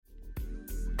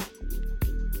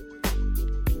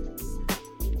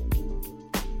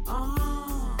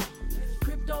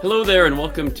Hello there, and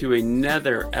welcome to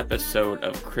another episode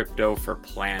of Crypto for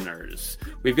Planners.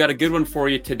 We've got a good one for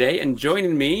you today, and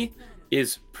joining me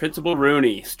is Principal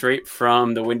Rooney, straight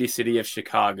from the Windy City of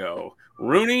Chicago.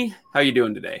 Rooney, how you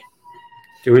doing today?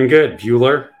 Doing good,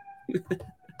 Bueller.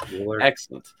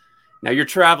 Excellent. Now you're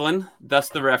traveling, thus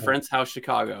the reference. How's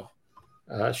Chicago?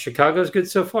 Chicago's good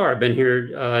so far. I've been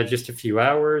here just a few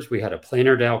hours. We had a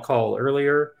Planner DAO call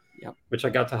earlier, which I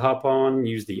got to hop on,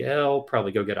 use the L,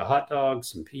 probably go get a hot dog,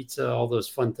 some pizza, all those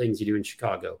fun things you do in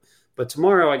Chicago. But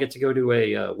tomorrow I get to go to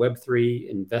a Web3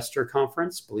 investor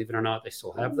conference. Believe it or not, they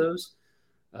still have those.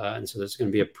 And so there's going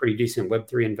to be a pretty decent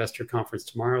Web3 investor conference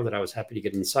tomorrow that I was happy to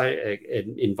get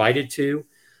invited to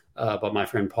by my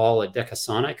friend Paul at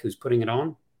Decasonic, who's putting it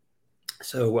on.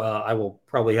 So I will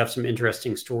probably have some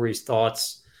interesting stories,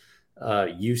 thoughts,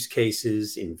 use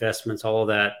cases, investments, all of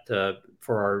that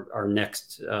for our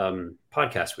next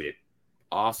podcast we do.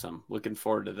 Awesome. Looking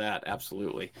forward to that.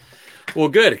 Absolutely. Well,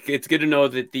 good. It's good to know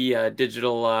that the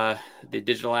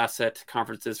digital asset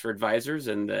conferences for advisors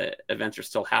and the events are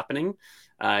still happening.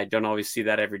 I don't always see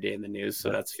that every day in the news,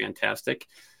 so that's fantastic.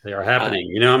 They are happening.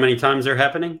 You know how many times they're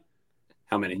happening?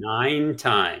 How many? 9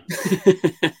 times.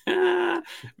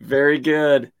 Very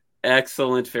good.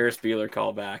 Excellent Ferris Bueller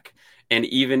callback. And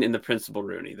even in the Principal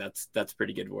Rooney, that's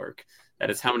pretty good work. That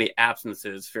is how many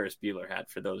absences Ferris Bueller had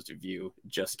for those of you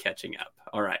just catching up.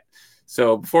 All right.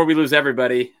 So before we lose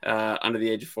everybody under the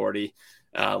age of 40,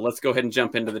 let's go ahead and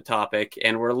jump into the topic.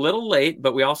 And we're a little late,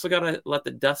 but we also got to let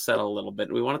the dust settle a little bit.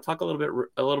 And we want to talk a little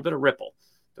bit of Ripple.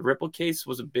 The Ripple case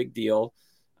was a big deal.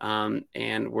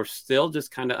 And we're still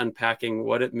just kind of unpacking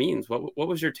what it means. What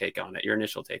was your take on it? Your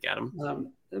initial take,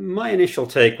 Adam? My initial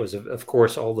take was, of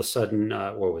course, all of a sudden,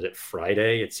 what was it,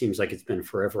 Friday? It seems like it's been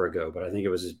forever ago, but I think it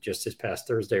was just this past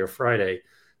Thursday or Friday.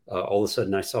 All of a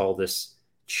sudden, I saw this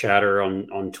chatter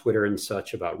on Twitter and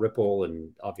such about Ripple,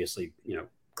 and obviously,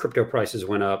 crypto prices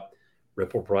went up.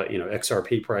 Ripple,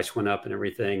 XRP price went up and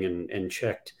everything, and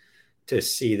checked to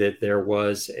see that there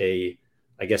was a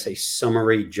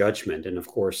summary judgment. And of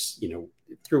course,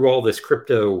 through all this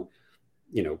crypto,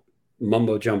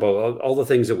 mumbo jumbo, all the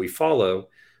things that we follow,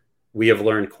 we have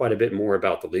learned quite a bit more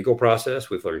about the legal process.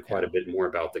 We've learned quite a bit more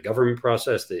about the government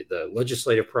process, the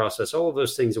legislative process, all of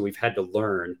those things that we've had to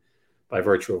learn by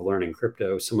virtue of learning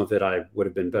crypto. Some of it I would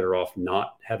have been better off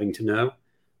not having to know.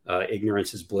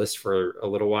 Ignorance is bliss for a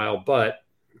little while, but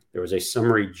there was a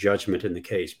summary judgment in the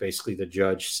case. Basically, the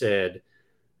judge said,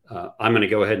 I'm going to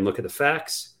go ahead and look at the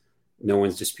facts. No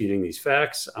one's disputing these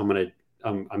facts. I'm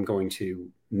going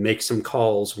to make some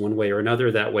calls one way or another.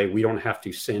 That way we don't have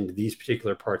to send these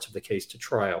particular parts of the case to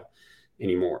trial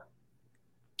anymore.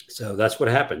 So that's what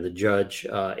happened. The judge,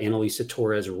 Annalisa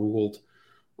Torres, ruled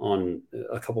on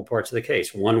a couple parts of the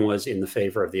case. One was in the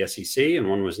favor of the SEC and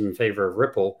one was in favor of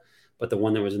Ripple. But the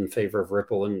one that was in favor of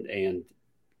Ripple and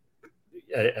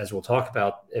as we'll talk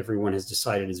about, everyone has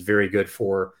decided is very good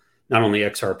for not only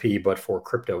XRP, but for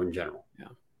crypto in general.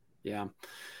 Yeah.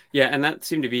 And that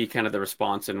seemed to be kind of the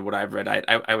response. And what I've read,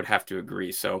 I would have to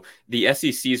agree. So the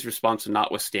SEC's response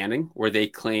notwithstanding, where they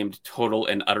claimed total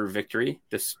and utter victory,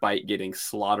 despite getting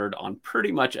slaughtered on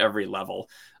pretty much every level.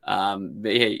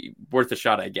 Worth a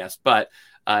shot, I guess. But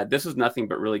this was nothing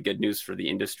but really good news for the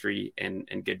industry and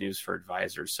good news for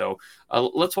advisors. So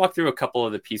let's walk through a couple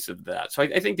of the pieces of that. So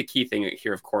I think the key thing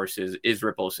here, of course, is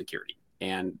Ripple security.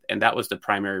 And that was the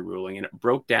primary ruling. And it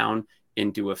broke down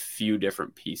into a few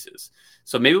different pieces.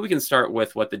 So maybe we can start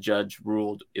with what the judge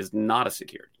ruled is not a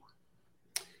security.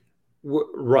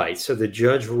 Right. So the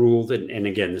judge ruled, and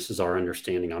again, this is our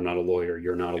understanding. I'm not a lawyer.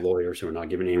 You're not a lawyer. So we're not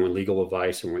giving anyone legal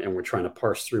advice. And we're trying to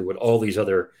parse through what all these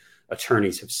other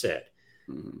attorneys have said.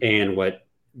 Mm-hmm. And what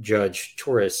Judge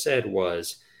Torres said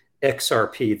was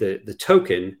XRP, the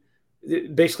token,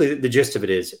 basically the gist of it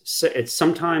is it's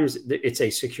sometimes it's a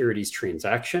securities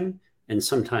transaction and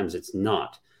sometimes it's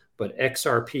not. But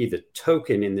XRP, the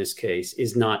token in this case,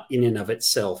 is not in and of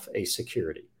itself a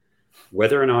security.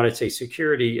 Whether or not it's a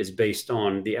security is based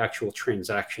on the actual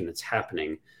transaction that's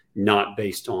happening, not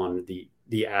based on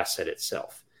the asset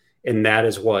itself. And that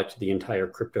is what the entire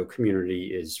crypto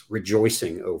community is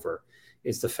rejoicing over,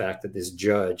 is the fact that this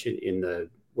judge in the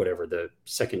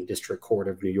Second District Court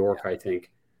of New York, I think,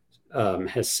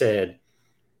 has said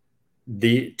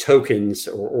the tokens,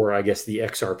 or I guess the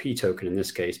XRP token in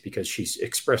this case, because she's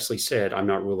expressly said, I'm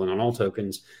not ruling on all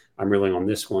tokens, I'm ruling on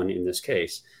this one in this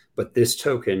case. But this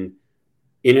token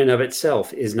in and of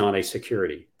itself is not a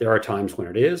security. There are times when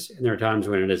it is, and there are times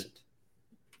when it isn't.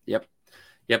 Yep,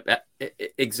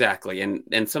 exactly.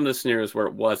 And some of the scenarios where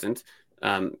it wasn't,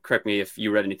 correct me if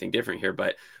you read anything different here,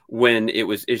 but when it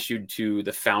was issued to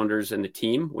the founders and the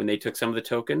team, when they took some of the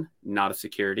token, not a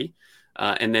security.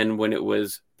 And then when it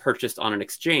was purchased on an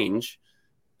exchange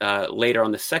later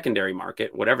on the secondary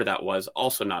market, whatever that was,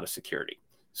 also not a security.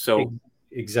 So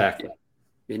exactly.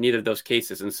 In neither of those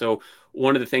cases. And so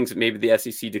one of the things that maybe the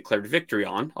SEC declared victory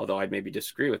on, although I'd maybe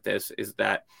disagree with this, is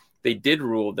that they did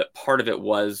rule that part of it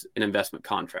was an investment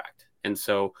contract. And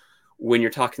so when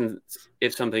you're talking,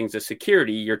 if something's a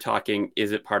security, you're talking,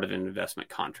 is it part of an investment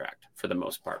contract for the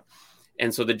most part?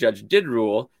 And so the judge did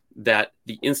rule that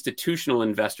the institutional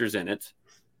investors in it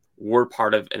were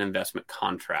part of an investment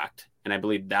contract. And I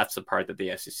believe that's the part that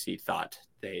the SEC thought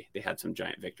they had some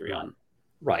giant victory on.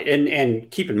 Right. And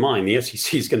keep in mind, the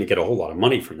SEC is going to get a whole lot of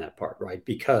money from that part, right?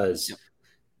 Because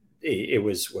it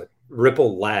was what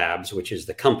Ripple Labs, which is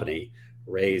the company,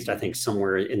 raised, I think,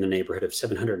 somewhere in the neighborhood of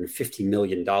 $750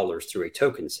 million through a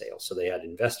token sale. So they had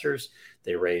investors,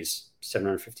 they raised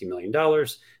 $750 million.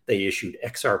 They issued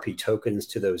XRP tokens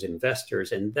to those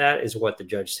investors. And that is what the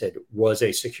judge said was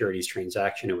a securities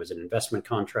transaction. It was an investment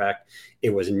contract. It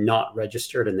was not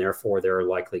registered, and therefore there are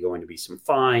likely going to be some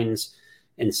fines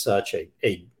and such.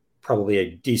 Probably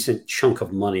a decent chunk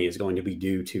of money is going to be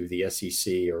due to the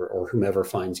SEC or whomever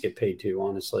fines get paid to,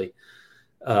 honestly,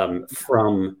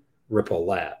 from Ripple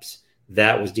Labs.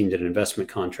 That was deemed an investment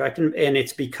contract. And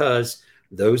it's because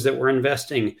those that were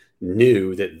investing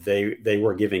knew that they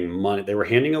were giving money, they were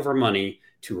handing over money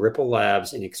to Ripple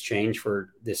Labs in exchange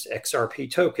for this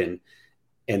XRP token.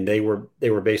 And they were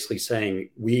basically saying,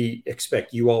 we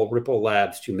expect you all, Ripple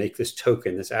Labs, to make this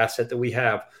token, this asset that we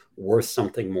have, worth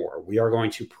something more. We are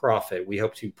going to profit. We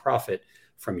hope to profit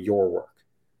from your work.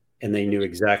 And they knew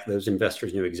exactly, those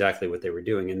investors knew exactly what they were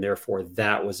doing. And therefore,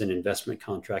 that was an investment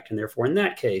contract. And therefore, in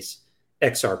that case,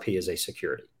 XRP is a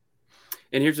security.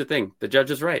 And here's the thing. The judge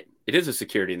is right. It is a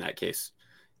security in that case.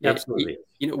 Absolutely.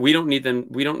 We don't need them.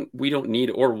 We don't need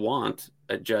or want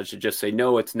a judge to just say,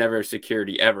 no, it's never a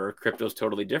security ever. Crypto's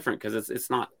totally different, because it's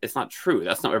not true.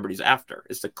 That's not what everybody's after.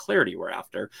 It's the clarity we're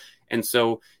after. And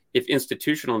so if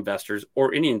institutional investors,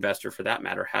 or any investor for that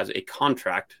matter, has a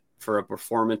contract for a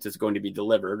performance is going to be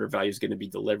delivered, or value is going to be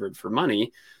delivered for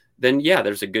money, then yeah,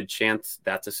 there's a good chance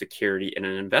that's a security in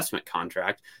an investment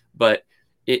contract. But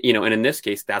and in this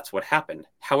case, that's what happened.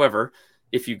 However,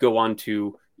 if you go on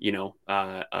to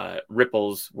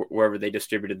Ripple's, wherever they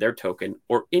distributed their token,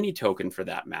 or any token for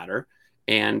that matter,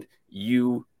 and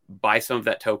you buy some of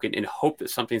that token and hope that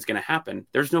something's going to happen,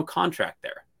 there's no contract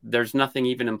there. There's nothing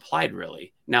even implied,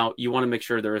 really. Now, you want to make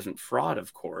sure there isn't fraud,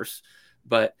 of course,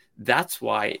 but that's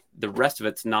why the rest of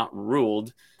it's not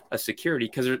ruled a security,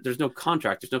 because there's no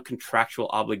contract. There's no contractual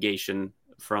obligation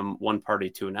from one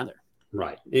party to another.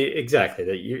 Right.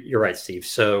 Exactly. You're right, Steve.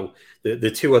 So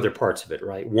the two other parts of it,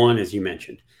 right? One, as you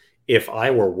mentioned, if I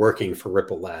were working for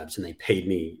Ripple Labs and they paid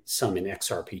me some in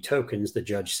XRP tokens, the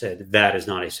judge said that is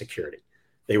not a security.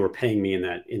 They were paying me in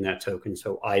that token.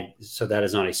 So that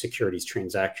is not a securities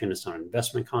transaction. It's not an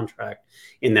investment contract.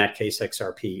 In that case,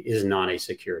 XRP is not a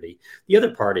security. The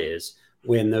other part is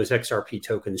when those XRP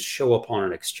tokens show up on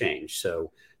an exchange.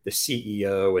 So the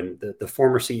CEO and the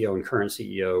former CEO and current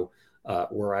CEO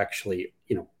were actually,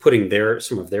 putting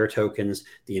some of their tokens.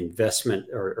 The investment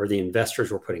or the investors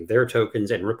were putting their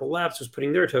tokens, and Ripple Labs was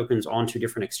putting their tokens onto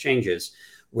different exchanges,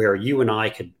 where you and I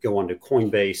could go onto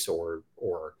Coinbase or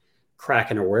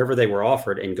Kraken or wherever they were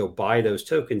offered and go buy those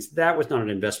tokens. That was not an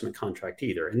investment contract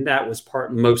either, and that was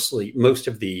most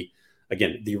of the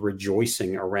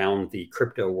rejoicing around the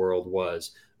crypto world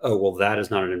was, oh well, that is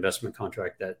not an investment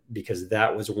contract, because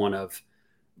that was one of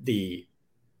the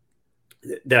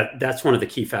that's one of the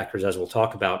key factors, as we'll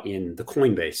talk about in the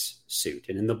Coinbase suit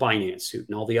and in the Binance suit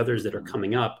and all the others that are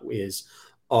coming up, is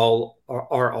all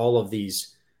of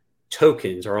these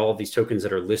tokens, or all of these tokens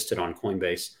that are listed on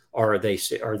Coinbase, are they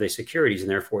securities, and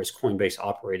therefore is Coinbase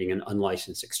operating an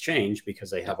unlicensed exchange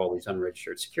because they have all these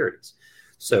unregistered securities.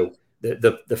 So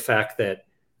the fact that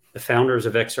the founders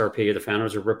of XRP, the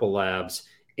founders of Ripple Labs,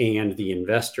 and the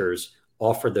investors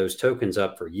offered those tokens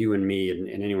up for you and me and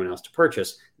anyone else to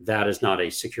purchase, that is not a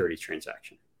securities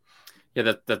transaction.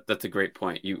 Yeah, that's a great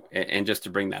point. And just to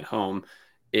bring that home,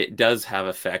 it does have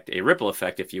a ripple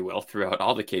effect, if you will, throughout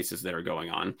all the cases that are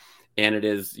going on. And it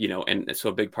is, and so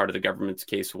a big part of the government's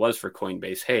case was for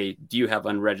Coinbase. Hey, do you have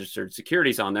unregistered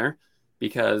securities on there?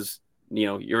 Because,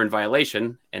 you're in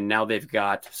violation. And now they've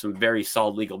got some very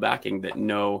solid legal backing that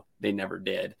no, they never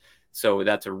did. So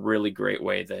that's a really great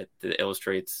way that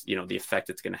illustrates, the effect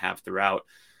it's going to have throughout.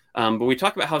 But we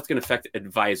talk about how it's going to affect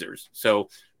advisors. So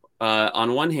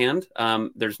on one hand,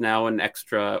 there's now an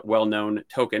extra well-known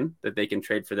token that they can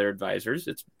trade for their advisors.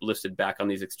 It's listed back on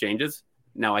these exchanges.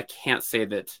 Now, I can't say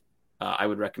that I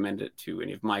would recommend it to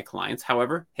any of my clients.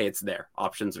 However, hey, it's there.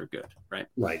 Options are good, right?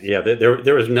 Right. Yeah.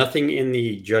 There was nothing in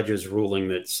the judge's ruling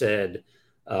that said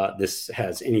this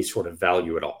has any sort of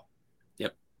value at all.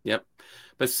 Yep. Yep.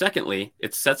 But secondly,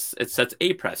 it sets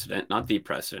a precedent, not the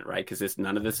precedent, right? Because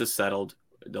none of this is settled.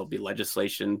 There'll be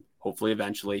legislation, hopefully,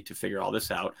 eventually, to figure all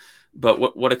this out. But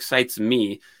what excites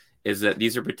me is that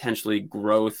these are potentially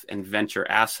growth and venture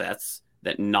assets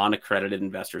that non-accredited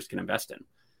investors can invest in.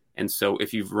 And so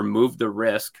if you've removed the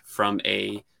risk from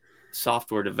a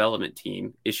software development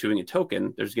team issuing a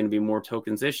token, there's going to be more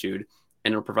tokens issued,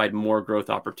 and it'll provide more growth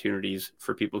opportunities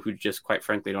for people who just, quite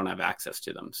frankly, don't have access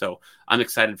to them. So I'm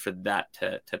excited for that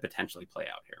to potentially play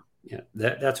out here. Yeah,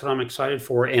 that's what I'm excited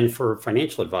for. And for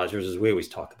financial advisors, as we always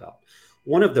talk about,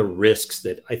 one of the risks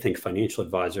that I think financial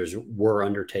advisors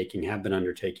have been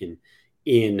undertaking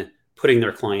in putting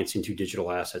their clients into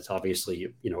digital assets,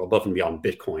 obviously, above and beyond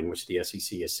Bitcoin, which the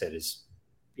SEC has said is,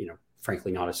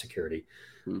 frankly, not a security.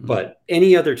 Mm-hmm. But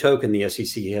any other token the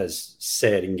SEC has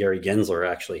said, and Gary Gensler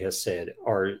actually has said,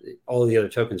 all of the other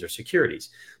tokens are securities.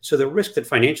 So the risk that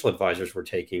financial advisors were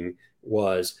taking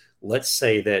was, let's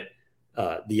say that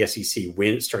the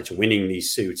SEC starts winning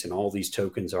these suits and all these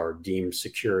tokens are deemed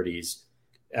securities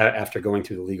after going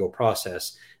through the legal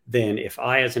process. Then if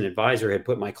I, as an advisor, had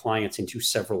put my clients into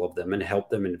several of them and helped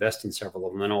them invest in several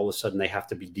of them, and all of a sudden they have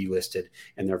to be delisted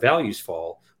and their values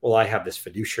fall, well, I have this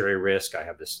fiduciary risk. I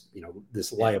have this,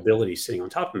 this liability sitting on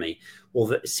top of me.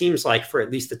 Well, it seems like for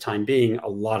at least the time being, a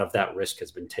lot of that risk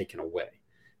has been taken away,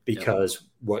 because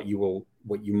what you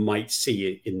might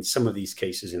see in some of these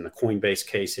cases, in the Coinbase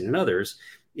case and in others,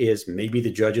 is maybe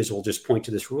the judges will just point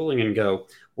to this ruling and go,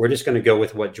 we're just going to go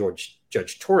with what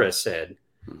Judge Torres said,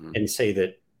 mm-hmm. and say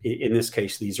that in this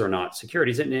case, these are not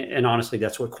securities. And honestly,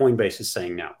 that's what Coinbase is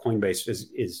saying now. Coinbase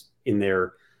is in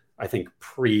their, I think,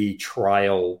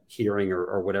 pre-trial hearing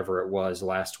or whatever it was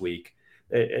last week.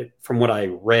 From what I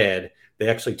read, they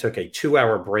actually took a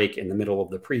 2-hour break in the middle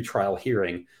of the pre-trial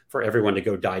hearing for everyone to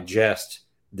go digest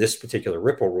this particular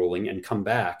Ripple ruling and come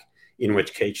back, in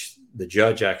which case the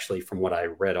judge actually, from what I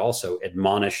read, also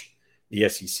admonished the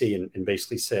SEC and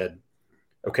basically said,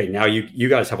 okay, now you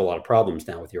guys have a lot of problems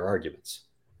now with your arguments.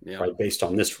 Yeah. Right, based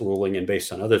on this ruling and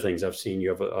based on other things I've seen, you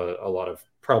have a lot of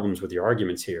problems with your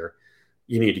arguments here.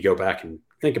 You need to go back and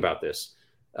think about this.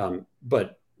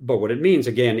 But what it means,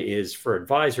 again, is for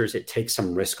advisors, it takes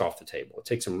some risk off the table. It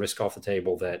takes some risk off the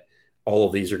table that all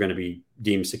of these are going to be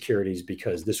deemed securities,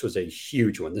 because this was a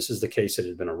huge one. This is the case that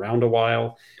has been around a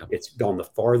while. Yep. It's gone the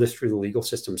farthest through the legal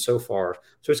system so far.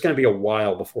 So it's going to be a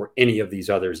while before any of these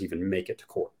others even make it to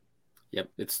court. Yep.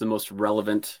 It's the most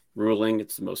relevant ruling.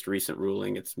 It's the most recent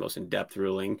ruling. It's the most in-depth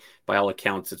ruling. By all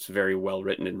accounts, it's very well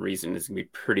written and reasoned. It's going to be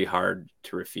pretty hard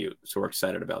to refute. So we're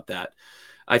excited about that.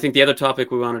 I think the other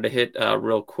topic we wanted to hit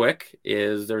real quick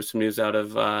is there's some news out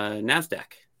of NASDAQ.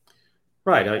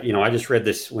 Right. I just read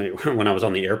this when I was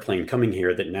on the airplane coming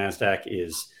here, that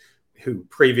NASDAQ who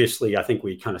previously, I think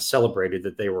we kind of celebrated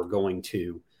that they were going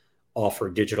to offer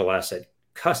digital asset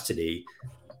custody.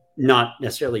 Not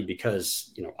necessarily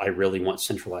because, I really want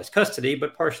centralized custody,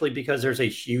 but partially because there's a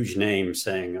huge name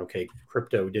saying, okay,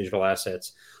 crypto digital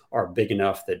assets are big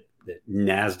enough that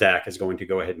NASDAQ is going to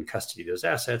go ahead and custody those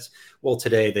assets. Well,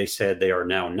 today they said they are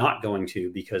now not going to,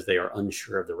 because they are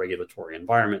unsure of the regulatory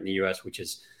environment in the U.S., which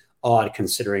is odd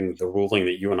considering the ruling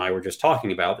that you and I were just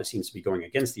talking about that seems to be going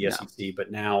against the SEC. But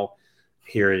now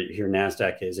here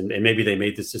NASDAQ is, and maybe they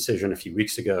made this decision a few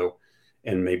weeks ago,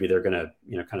 and maybe they're going to,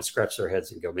 kind of scratch their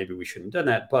heads and go, maybe we shouldn't have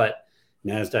done that. But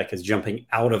NASDAQ is jumping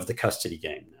out of the custody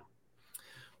game now.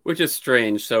 Which is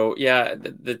strange. So, yeah,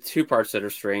 the two parts that are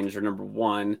strange are, number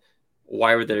one,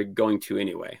 why were they going to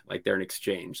anyway? Like, they're an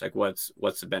exchange. Like, what's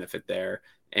the benefit there?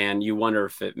 And you wonder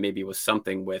if it maybe was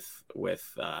something with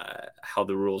how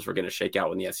the rules were going to shake out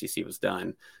when the SEC was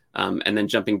done. And then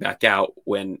jumping back out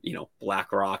when,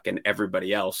 BlackRock and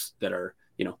everybody else that are,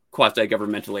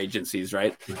 quasi-governmental agencies,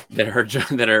 right, that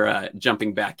are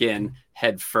jumping back in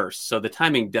head first. So the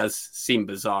timing does seem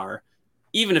bizarre,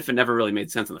 even if it never really made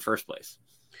sense in the first place.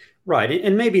 Right.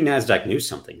 And maybe NASDAQ knew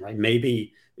something, right?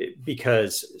 Maybe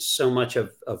because so much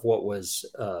of what was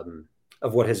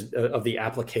of the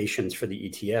applications for the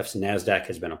ETFs, NASDAQ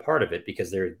has been a part of it because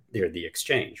they're the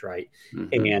exchange, right?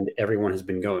 Mm-hmm. And everyone has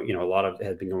been going, a lot of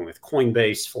has been going with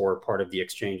Coinbase for part of the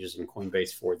exchanges, and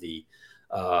Coinbase for the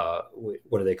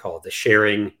what do they call it? The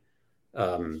sharing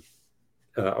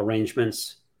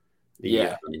arrangements.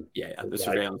 The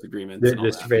surveillance agreements.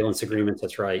 The surveillance agreements.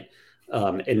 That's right.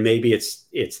 And maybe it's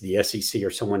the SEC or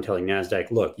someone telling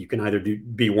NASDAQ, look, you can either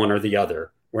be one or the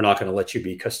other. We're not going to let you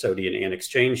be custodian and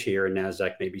exchange here. And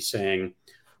NASDAQ may be saying,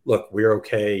 look, we're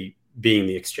okay being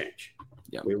the exchange.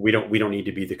 Yeah. We don't need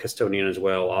to be the custodian as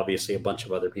well. Obviously, a bunch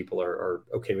of other people are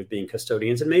okay with being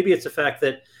custodians. And maybe it's the fact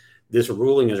that this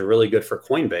ruling is really good for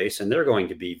Coinbase, and they're going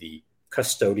to be the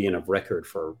custodian of record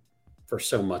for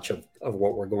so much of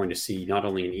what we're going to see, not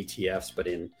only in ETFs, but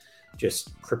in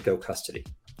just crypto custody.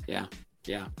 Yeah,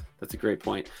 that's a great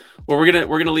point. Well, we're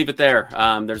gonna leave it there.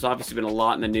 There's obviously been a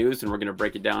lot in the news, and we're gonna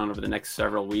break it down over the next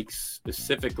several weeks,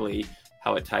 specifically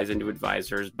how it ties into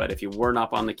advisors. But if you weren't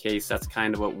up on the case, that's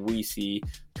kind of what we see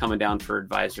coming down for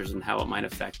advisors and how it might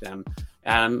affect them.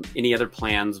 Adam, any other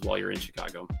plans while you're in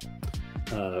Chicago?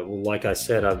 Well, like I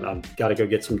said, I've got to go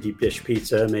get some deep dish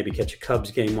pizza, maybe catch a Cubs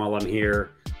game while I'm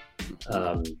here.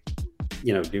 Do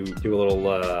a little,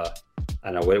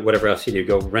 I don't know, whatever else you do.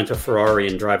 Go rent a Ferrari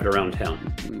and drive it around town.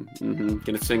 Mm-hmm.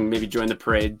 Gonna sing, maybe join the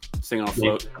parade, sing on a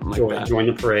float, join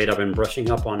the parade. I've been brushing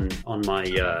up on my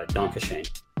Dankeschön.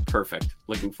 Perfect.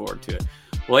 Looking forward to it.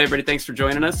 Well, hey, everybody, thanks for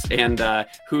joining us. And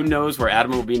who knows where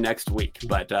Adam will be next week,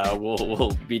 but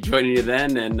we'll be joining you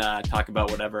then and talk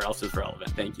about whatever else is relevant.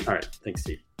 Thank you. All right. Thanks,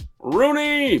 Steve.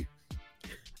 Rooney!